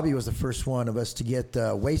Robbie was the first one of us to get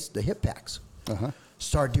the hip packs. Uh-huh.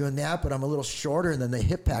 Start doing that, but I'm a little shorter, and then the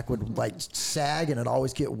hip pack would like sag and it'd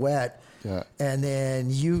always get wet. Yeah. And then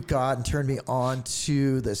you got and turned me on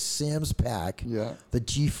to the Sims pack, Yeah. the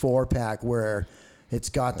G4 pack, where it's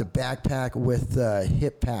got the backpack with the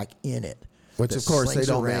hip pack in it. Which, that of course, they slings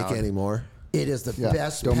don't around. make anymore. It is the Yeah,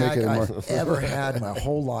 best don't make pack it anymore. I've ever had in my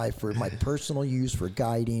whole life for my personal use, for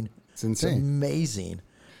guiding. It's insane. It's amazing.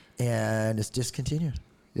 And it's discontinued.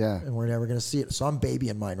 Yeah. And we're never going to see it. So I'm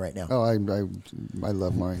babying mine right now. Oh, I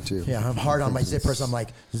love mine too. Yeah, I'm hard on my zippers. I'm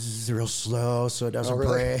like, this is real slow so it doesn't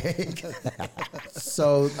really? break.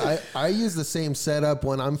 So I use the same setup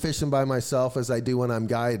when I'm fishing by myself as I do when I'm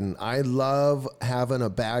guiding. I love having a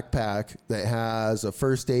backpack that has a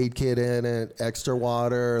first aid kit in it, extra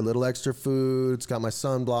water, a little extra food. It's got my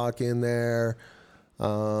sunblock in there,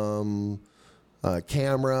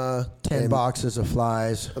 camera, 10 and boxes of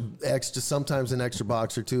flies. sometimes an extra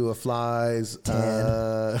box or two of flies.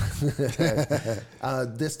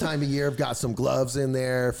 This time of year, I've got some gloves in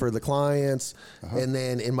there for the clients, and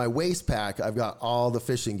then in my waist pack, I've got all the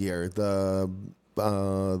fishing gear: the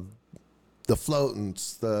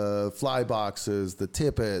floatants, the fly boxes, the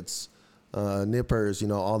tippets, nippers,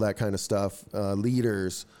 all that kind of stuff,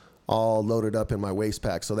 leaders, all loaded up in my waist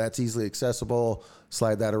pack. So that's easily accessible.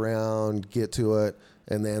 Slide that around, get to it,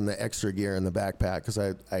 and then the extra gear in the backpack, because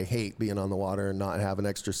I hate being on the water and not having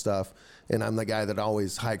extra stuff. And I'm the guy that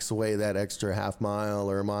always hikes away that extra half mile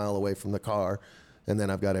or a mile away from the car, and then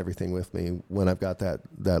I've got everything with me when I've got that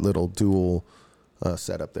little dual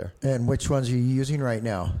setup there. And which ones are you using right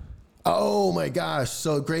now? Oh my gosh!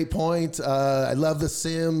 So great point. I love the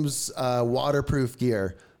Sims waterproof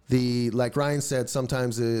gear. Like Ryan said,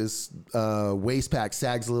 sometimes his waist pack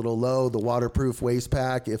sags a little low. The waterproof waist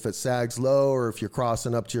pack, if it sags low or if you're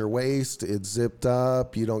crossing up to your waist, it's zipped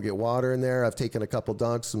up. You don't get water in there. I've taken a couple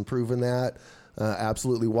dunks and proven that.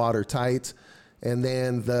 Absolutely watertight. And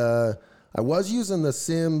then I was using the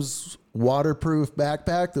Sims waterproof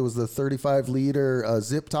backpack. That was the 35-liter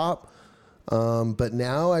zip top. But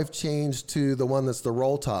now I've changed to the one that's the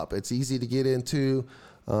roll top. It's easy to get into.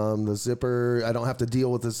 The zipper, I don't have to deal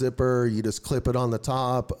with the zipper. You just clip it on the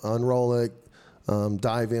top, unroll it,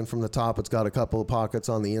 dive in from the top. It's got a couple of pockets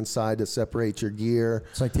on the inside to separate your gear.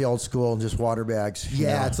 It's like the old school, just water bags.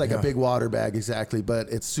 Yeah, it's like a big water bag, exactly. But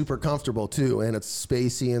it's super comfortable too, and it's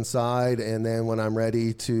spacey inside. And then when I'm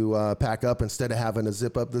ready to pack up, instead of having to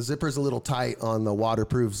zip up, the zipper's a little tight on the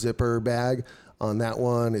waterproof zipper bag. On that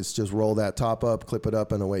one, it's just roll that top up, clip it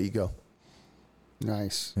up, and away you go.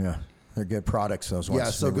 Nice. Yeah. They're good products, those ones. Yeah,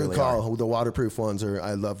 so They good really call. are. The waterproof ones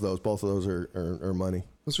I love those. Both of those are money.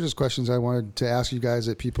 Those are just questions I wanted to ask you guys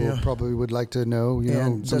that people Yeah. probably would like to know. You know,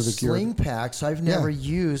 And some the of the gear. sling packs I've never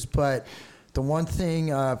used, but the one thing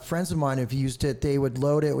friends of mine have used it, they would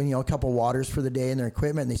load it with a couple waters for the day in their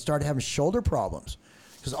equipment, and they started having shoulder problems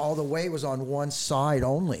because all the weight was on one side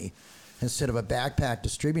only instead of a backpack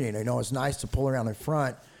distributing. I know it's nice to pull around in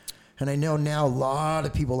front, and I know now a lot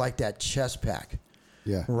of people like that chest pack.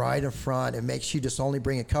 Yeah. Right in front. It makes you just only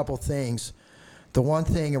bring a couple things. The one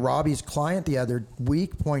thing Robbie's client the other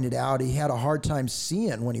week pointed out, he had a hard time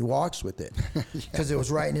seeing when he walks with it because it was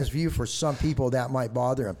right in his view. For some people, that might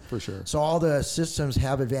bother him. For sure. So all the systems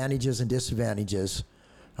have advantages and disadvantages.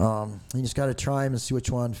 You just got to try them and see which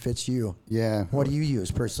one fits you. Yeah. What do you use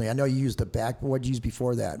personally? I know you used the back. What did you use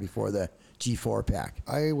before that, before the G4 pack?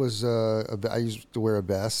 I used to wear a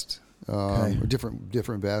vest. or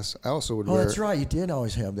different vests. I also would Oh, wear. that's right. You did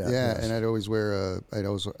always have that. Yeah, yes. and I'd always wear. I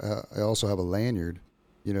also have a lanyard.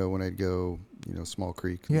 When I'd go, Small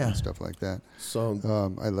Creek and stuff like that. So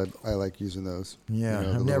I like using those. Yeah, the I've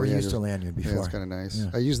little never used lanyards. a lanyard before. Yeah, it's kind of nice.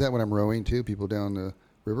 Yeah. I use that when I'm rowing too. People down the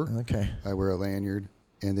river. Okay. I wear a lanyard,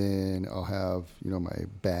 and then I'll have my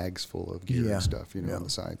bags full of gear and stuff, on the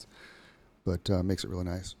sides. But makes it really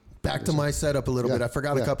nice. back to my setup a little Yeah, bit. I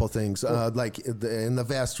forgot a yeah. couple things. Like in the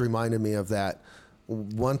vest reminded me of that.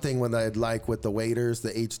 One thing what I'd like with the waders,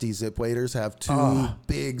 the HD zip waders have two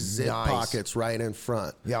big zip nice. pockets right in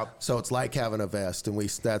front. Yep. So it's like having a vest, and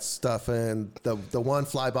that's stuff in the one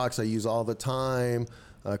fly box I use all the time.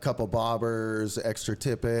 A couple bobbers, extra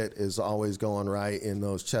tippet is always going right in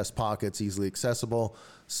those chest pockets, easily accessible.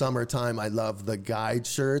 Summertime, I love the guide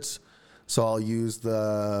shirts, so I'll use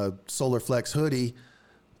the Solar Flex hoodie.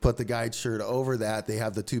 Put the guide shirt over that. They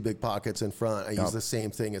have the two big pockets in front. I use the same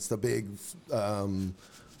thing. It's the big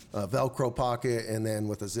Velcro pocket, and then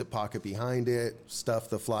with a zip pocket behind it, stuff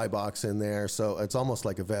the fly box in there. So it's almost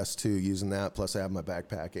like a vest too, using that. Plus I have my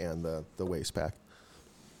backpack and the waist pack.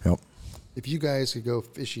 Yep. If you guys could go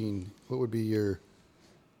fishing, what would be your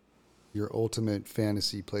ultimate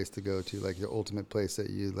fantasy place to go to? Like your ultimate place that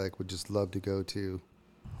you would just love to go to?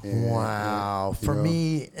 And, Wow. For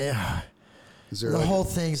me, is there the like- whole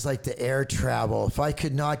thing's like the air travel. If I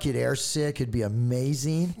could not get air sick, it'd be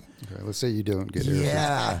amazing. Okay, let's say you don't get air sick.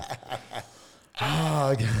 Yeah.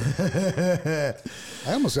 Oh, I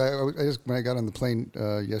just when I got on the plane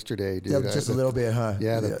yesterday, dude. just a little bit, huh?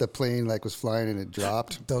 Yeah, the plane was flying and it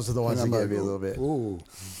dropped. Those are the ones that And I'm give you a little bit. Ooh,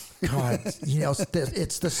 God,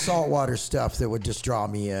 it's the saltwater stuff that would just draw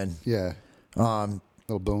me in. yeah.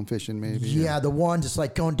 Little bone fishing maybe. Yeah, the one just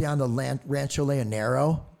like going down to Rancho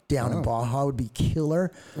Leonero down in Baja would be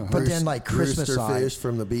killer. But then like Christmas Rooster Island. fish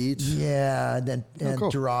from the beach. Yeah, and then cool.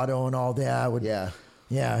 Dorado and all that would. Yeah.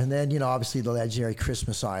 Yeah, and then obviously the legendary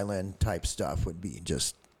Christmas Island type stuff would be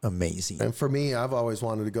just amazing. And for me, I've always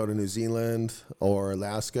wanted to go to New Zealand or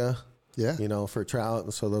Alaska. Yeah. For trout.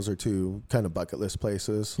 And so those are two kind of bucket list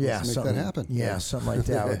places. Yeah, Let's make something that happen. Yeah, something like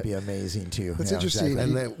that would be amazing too. That's Yeah, interesting.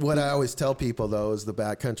 exactly. And then what I always tell people though is the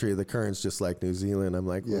backcountry of the current's just like New Zealand. I'm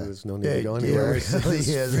like, well, Yeah. there's no need to It go anywhere. really It's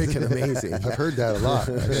is. freaking amazing. I've heard that a lot,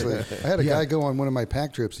 actually. I had a guy go on one of my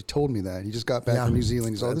pack trips. He told me that. He just got back Yeah. from New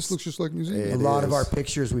Zealand. He's like, this looks just like New Zealand. A lot of our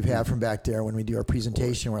pictures we've had from back there when we do our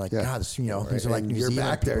presentation, we're like, Yeah. God, this, these are like And New you're Zealand.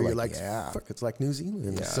 back there, People you're are like, yeah. fuck, it's like New Zealand.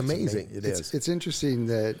 Yeah, it's amazing. It is. It's interesting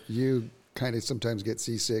that you kind of sometimes get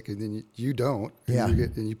seasick and then you don't. And Yeah.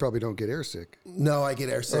 and you probably don't get air sick. No, I get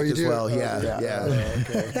air sick you as do? well. Oh, Yeah.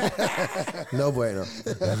 yeah. No bueno.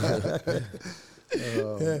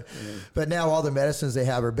 But now all the medicines they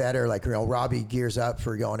have are better. Like, Robbie gears up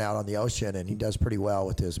for going out on the ocean, and he does pretty well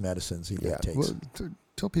with his medicines he takes. Well,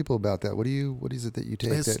 tell people about that. What is it that you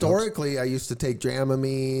take? Historically, I used to take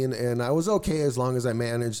Dramamine, and I was okay as long as I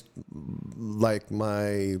managed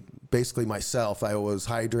basically myself. I was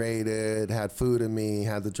hydrated, had food in me,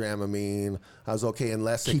 had the Dramamine. I was okay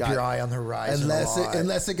unless Keep it got your eye on the horizon.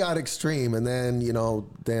 unless it got extreme, and then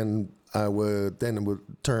then it would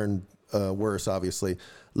turn worse. Obviously,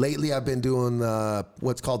 lately I've been doing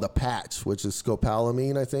what's called the patch, which is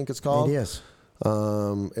scopolamine, I think it's called. It is.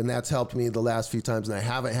 And that's helped me the last few times, and I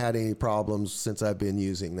haven't had any problems since I've been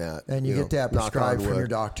using that. And you get that knock on prescribed from wood. your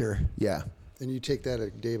doctor. Yeah. And you take that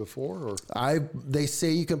a day before, or They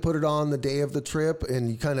say you can put it on the day of the trip, and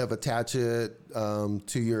you kind of attach it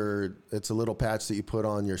to it's a little patch that you put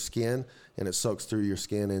on your skin, and it soaks through your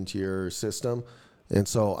skin into your system. And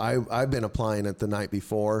so I've been applying it the night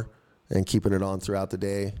before and keeping it on throughout the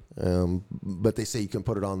day. But they say you can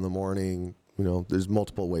put it on in the morning. There's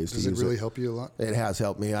multiple ways to use it. does it really help you a lot? It has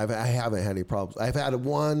helped me. I haven't had any problems. I've had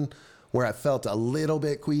one where I felt a little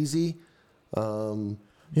bit queasy.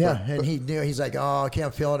 Yeah, and he knew. He's like, "Oh, I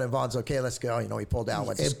can't feel it." And Vaughn's okay. Let's go. He pulled out.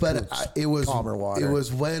 It was calmer water. It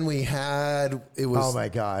was when we had. It was. Oh my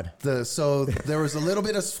God. So there was a little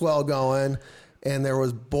bit of swell going, and there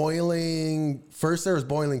was boiling. First there was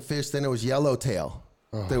boiling fish. Then it was yellowtail.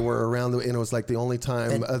 They were around, and it was like the only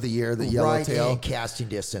time of the year that Right yellowtail. in casting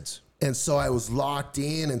distance. And so I was locked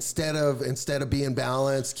in instead of being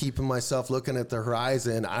balanced, keeping myself looking at the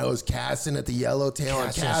horizon. I was casting at the yellowtail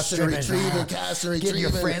and casting, retrieving, casting, retrieving. Getting your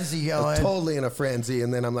frenzy going. Totally in a frenzy.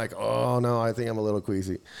 And then I'm like, oh no, I think I'm a little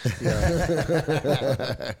queasy.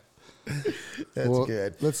 That's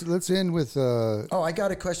good. Let's end with. Oh, I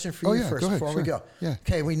got a question for you yeah, first go ahead, before we sure. go. Yeah.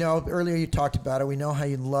 Okay, we know earlier you talked about it. We know how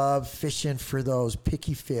you love fishing for those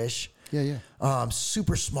picky fish. Yeah.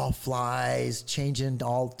 Super small flies, changing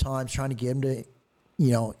all the time, trying to get them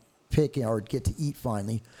to, pick or get to eat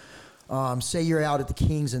finally. say you're out at the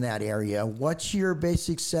Kings in that area, what's your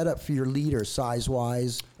basic setup for your leader,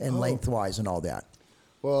 size-wise and lengthwise and all that?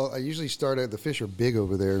 Well, I usually start at the fish are big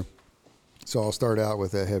over there, so I'll start out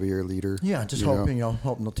with a heavier leader. Yeah, just hoping they'll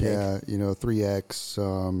take. Yeah, 3X,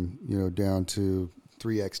 down to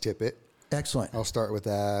 3X tippet. Excellent. I'll start with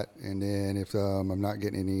that, and then if I'm not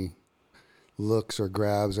getting any looks or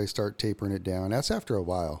grabs, I start tapering it down. That's after a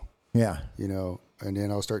while. Yeah. And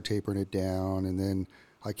then I'll start tapering it down, and then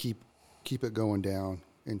I keep it going down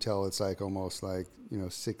until it's like almost like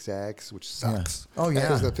 6X, which sucks. Yeah. Oh yeah,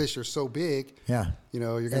 because the fish are so big. Yeah,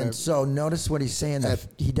 you're gonna. And so notice what he's saying, that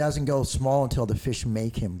he doesn't go small until the fish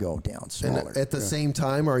make him go down smaller. And at the same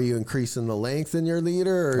time, are you increasing the length in your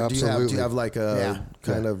leader, or do you have like a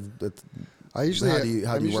kind of? I usually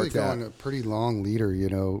I'm usually going a pretty long leader.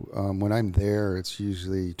 When I'm there, it's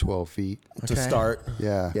usually 12 feet to start.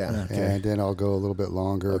 Yeah. And then I'll go a little bit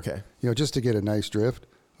longer. Okay. Just to get a nice drift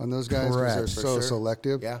on those guys because they're so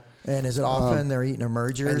selective. Yeah. And is it often they're eating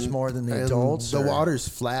emergers more than the adults? The water's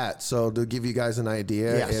flat, so to give you guys an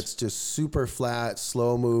idea, it's just super flat,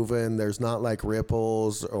 slow moving. There's not like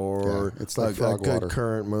ripples or it's like a good water.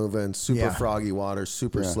 Current moving, super froggy water,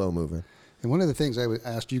 super slow moving. And one of the things I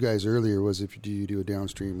asked you guys earlier was do you do a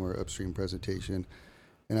downstream or upstream presentation?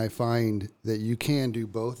 And I find that you can do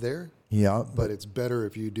both there. Yeah. But it's better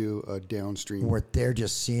if you do a downstream. Where they're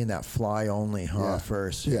just seeing that fly only,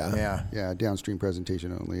 first. Yeah, downstream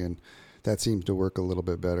presentation only. And that seems to work a little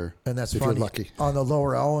bit better. And that's if funny. You're lucky. On the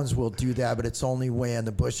lower Owens, we'll do that, but it's only when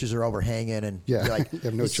the bushes are overhanging and you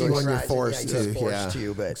have no choice. When you're forced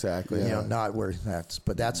to. But exactly. Not where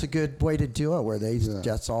but that's a good way to do it, where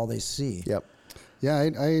that's all they see. Yep. Yeah,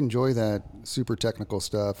 I enjoy that super technical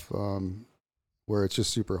stuff. Where it's just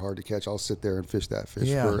super hard to catch. I'll sit there and fish that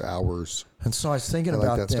fish for hours. And so I was thinking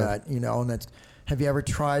about that, and have you ever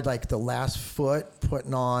tried like the last foot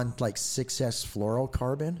putting on like 6S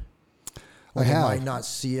fluorocarbon? I have. You might not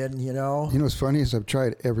see it, what's funny is I've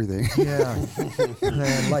tried everything. Yeah.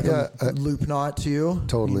 And like a loop knot too.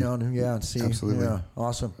 Totally. See. Absolutely. Yeah.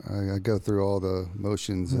 Awesome. I go through all the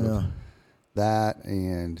motions of that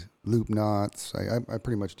and loop knots. I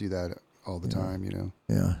pretty much do that all the time,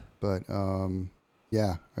 Yeah. But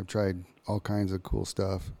I've tried all kinds of cool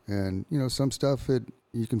stuff, and some stuff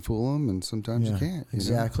you can fool them, and sometimes you can't.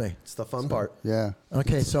 Exactly. It's the fun part. Yeah.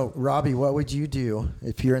 Okay, so Robbie, what would you do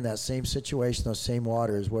if you're in that same situation, those same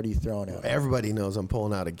waters? What are you throwing out? Everybody knows I'm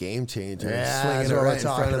pulling out a game changer, yeah, swinging it right in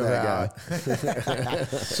front of that guy.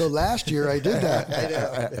 So last year I did that.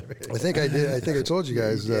 I think I did. I think I told you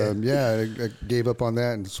guys. I gave up on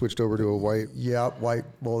that and switched over to a white. Yep, white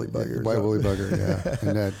woolly bugger. White woolly bugger. Yeah,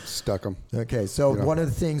 and that stuck them. Okay, so one of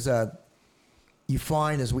the things you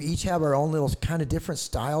find is we each have our own little kind of different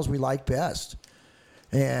styles we like best.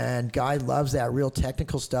 And Guy loves that real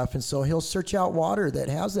technical stuff, and so he'll search out water that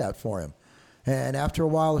has that for him. And after a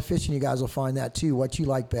while of fishing, you guys will find that too, what you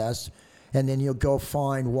like best, and then you'll go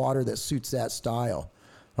find water that suits that style.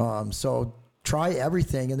 So try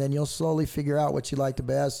everything, and then you'll slowly figure out what you like the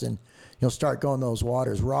best, and you'll start going those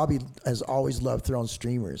waters. Robbie has always loved throwing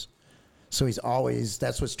streamers. So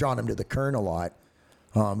that's what's drawn him to the Kern a lot.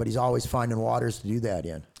 But he's always finding waters to do that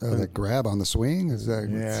in. That grab on the swing is that?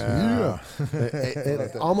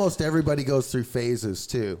 Yeah. Almost everybody goes through phases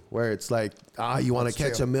too, where it's like, you want to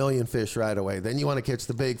catch a million fish right away. Then you want to catch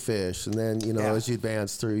the big fish, and then as you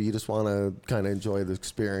advance through, you just want to kind of enjoy the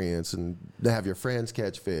experience and have your friends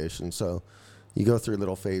catch fish, and so you go through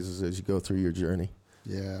little phases as you go through your journey.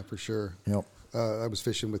 Yeah, for sure. Yep. I was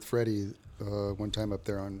fishing with Freddie one time up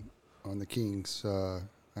there on the Kings.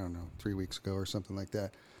 I don't know, 3 weeks ago or something like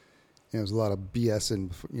that. And it was a lot of BS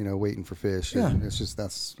and waiting for fish. Yeah. And it's just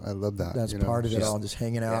I love that. That's part of it all, just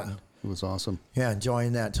hanging out. Yeah. It was awesome. Yeah,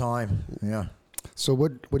 enjoying that time. Yeah. So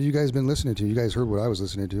what have you guys been listening to? You guys heard what I was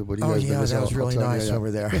listening to. What do you guys been listening to? That was really nice over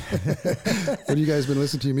there. What have you guys been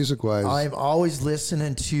listening to music-wise? I'm always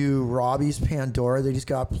listening to Robbie's Pandora that he's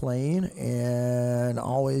got playing, and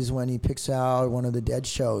always when he picks out one of the Dead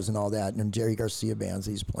shows and all that, and Jerry Garcia bands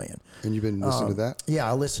he's playing. And you've been listening to that? Yeah,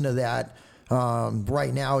 I listen to that.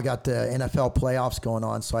 Right now, we got the NFL playoffs going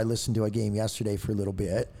on, so I listened to a game yesterday for a little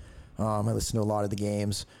bit. I listened to a lot of the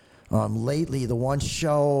games. Lately, the one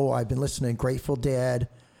show I've been listening to, Grateful Dead,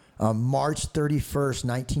 March 31st,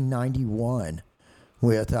 1991,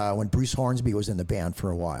 with when Bruce Hornsby was in the band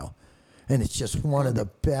for a while. And it's just one of the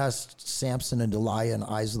best Samson and Delilah and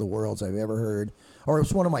Eyes of the Worlds I've ever heard. Or it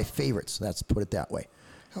was one of my favorites, let's put it that way.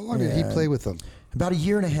 How long did he play with them? About a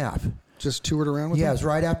year and a half. just toured around with Yeah, it them? was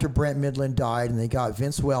right after Brent Midland died, and they got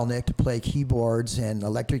Vince Welnick to play keyboards and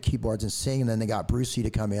electric keyboards and sing, and then they got Brucey to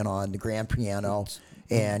come in on the grand piano,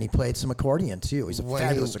 and he played some accordion too. He's a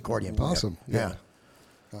fabulous accordion player. Awesome. Yeah.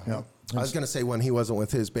 I was going to say when he wasn't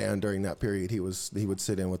with his band during that period, he would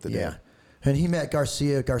sit in with the Yeah. band. And he met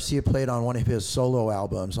Garcia. Garcia played on one of his solo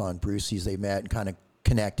albums on Brucey's. They met and kind of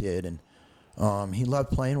connected, and he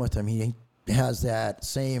loved playing with him. He has that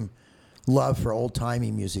same love for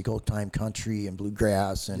old-timey music, old-time country and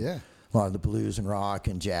bluegrass, and a lot of the blues and rock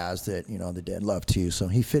and jazz that, the Dead love too. So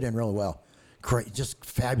he fit in really well. Great, just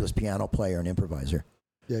fabulous piano player and improviser.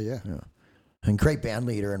 Yeah. And great band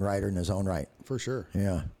leader and writer in his own right. For sure.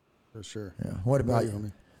 Yeah. For sure. Yeah. What about you?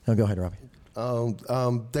 homie? No, go ahead, Robbie.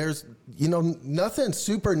 There's, nothing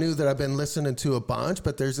super new that I've been listening to a bunch,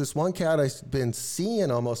 but there's this one cat I've been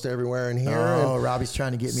seeing almost everywhere in here. Oh, and Robbie's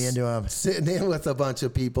trying to get me into him. sitting in with a bunch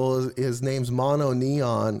of people. His name's Mono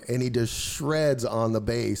Neon, and he just shreds on the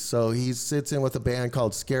bass. So he sits in with a band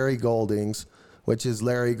called Scary Goldings, which is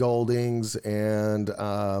Larry Goldings and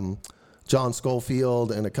John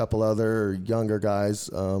Schofield and a couple other younger guys.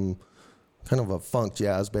 Kind of a funk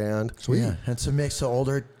jazz band. Sweet. Yeah, it's a mix of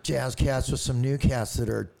older jazz cats with some new cats that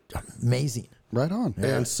are amazing. Right on.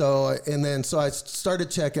 And so I started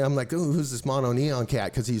checking. I'm like, ooh, who's this Mono Neon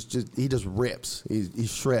cat? Because he just rips. He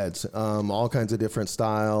shreds. All kinds of different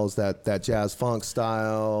styles. That jazz funk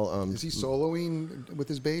style. Is he soloing with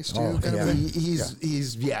his bass too? Oh, kind yeah. of thing?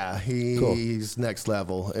 He's next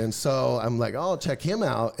level. And so I'm like, oh, I'll check him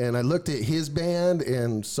out. And I looked at his band,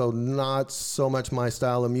 and so not so much my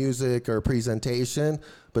style of music or presentation,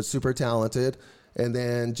 but super talented. And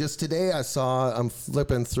then just today I'm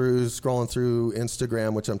scrolling through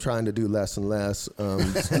Instagram, which I'm trying to do less and less,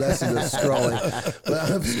 less and less scrolling.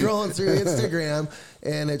 But I'm scrolling through Instagram,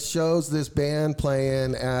 and it shows this band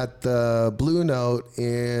playing at the Blue Note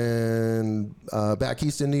in back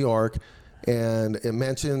east in New York, and it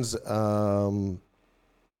mentions the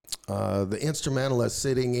instrumentalist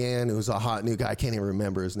sitting in, who's a hot new guy. I can't even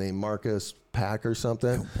remember his name, Marcus Pack or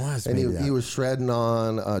something. And he was shredding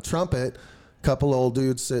on a trumpet. Couple old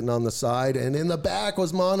dudes sitting on the side, and in the back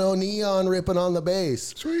was Mono Neon ripping on the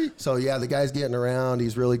bass. Sweet. So yeah, the guy's getting around.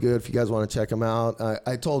 He's really good. If you guys want to check him out,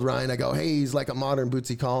 I told Ryan, I go, hey, he's like a modern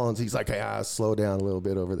Bootsy Collins. He's like, slow down a little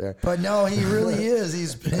bit over there. But no, he really is.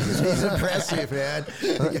 He's impressive, man.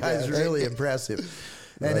 The guy's really impressive.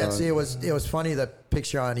 And it was funny. The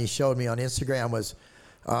picture he showed me on Instagram was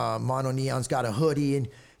Mono Neon's got a hoodie and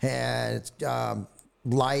it's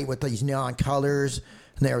light with these neon colors.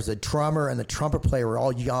 And there was a drummer and the trumpet player were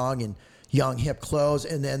all young hip clothes,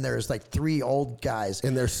 and then there's like three old guys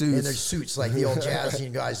in their suits like the old jazz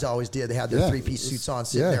guys always did. They had their three-piece suits on,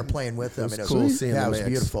 sitting there playing with them. It was cool seeing it the was mix.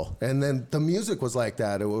 beautiful. And then the music was like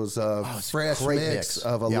that. It was a fresh mix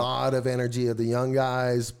of a lot of energy of the young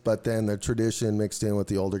guys, but then the tradition mixed in with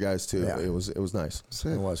the older guys too. Yeah. It was nice.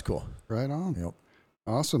 It was cool. Right on. Yep.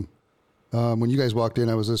 Awesome. When you guys walked in,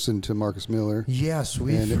 I was listening to Marcus Miller. Yes,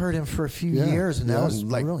 we've heard him for a few years, and that was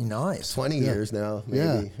like really nice. 20 years now,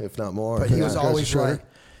 maybe, if not more. But he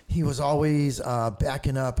was always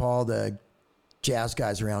backing up all the jazz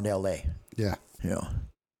guys around L.A. Yeah. Yeah.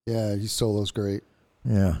 Yeah, his solo's great.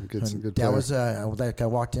 Yeah. Good That player. was, like I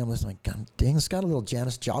walked in and was like, God dang, it's got a little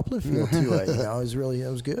Janis Joplin feel to it. It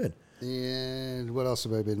was good. And what else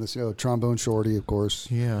have I been listening? Oh, Trombone Shorty, of course.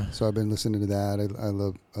 Yeah. So I've been listening to that. I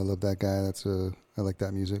love that guy. I like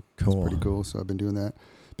that music. Cool. It's pretty cool. So I've been doing that.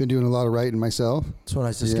 Been doing a lot of writing myself. That's what I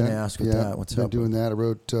was just going to ask with that. What's been up? doing that. I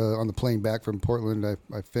wrote on the plane back from Portland. I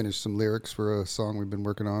finished some lyrics for a song we've been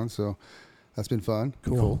working on. So that's been fun.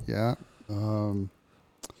 Cool. Yeah.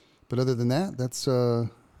 But other than that, that's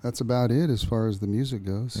about it as far as the music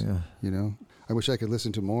goes. Yeah. I wish I could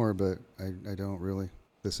listen to more, but I don't really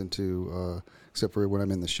listen to except for when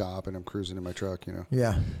I'm in the shop and I'm cruising in my truck.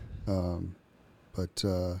 Yeah. But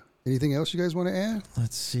anything else you guys want to add?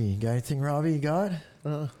 Let's see. Got anything, Robbie? You got?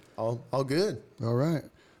 All good. All right.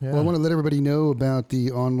 Yeah. Well, I want to let everybody know about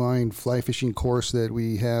the online fly fishing course that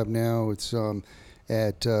we have now. It's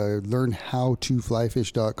at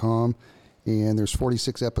learnhowtoflyfish.com, and there's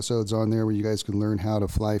 46 episodes on there where you guys can learn how to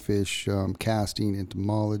fly fish, casting,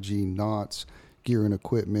 entomology, knots, gear and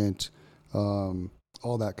equipment,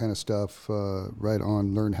 all that kind of stuff right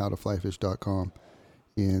on learnhowtoflyfish.com.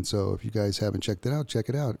 And so if you guys haven't checked it out, check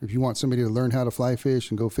it out. If you want somebody to learn how to fly fish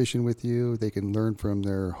and go fishing with you, they can learn from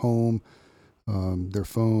their home, their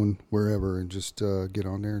phone, wherever, and just get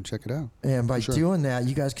on there and check it out. And by doing that,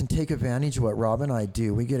 you guys can take advantage of what Rob and I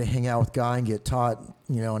do. We get to hang out with Guy and get taught,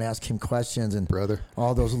 and ask him questions. And Brother.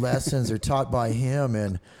 all those lessons are taught by him.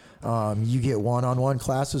 And You get one-on-one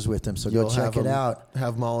classes with them, so go check it out.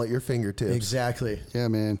 Have them all at your fingertips. Exactly. Yeah,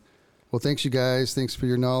 man. Well, thanks, you guys. Thanks for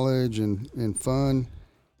your knowledge and fun.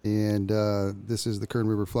 And this is the Kern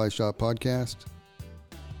River Fly Shop podcast.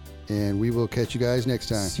 And we will catch you guys next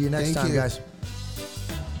time. See you next Thank time, you. guys.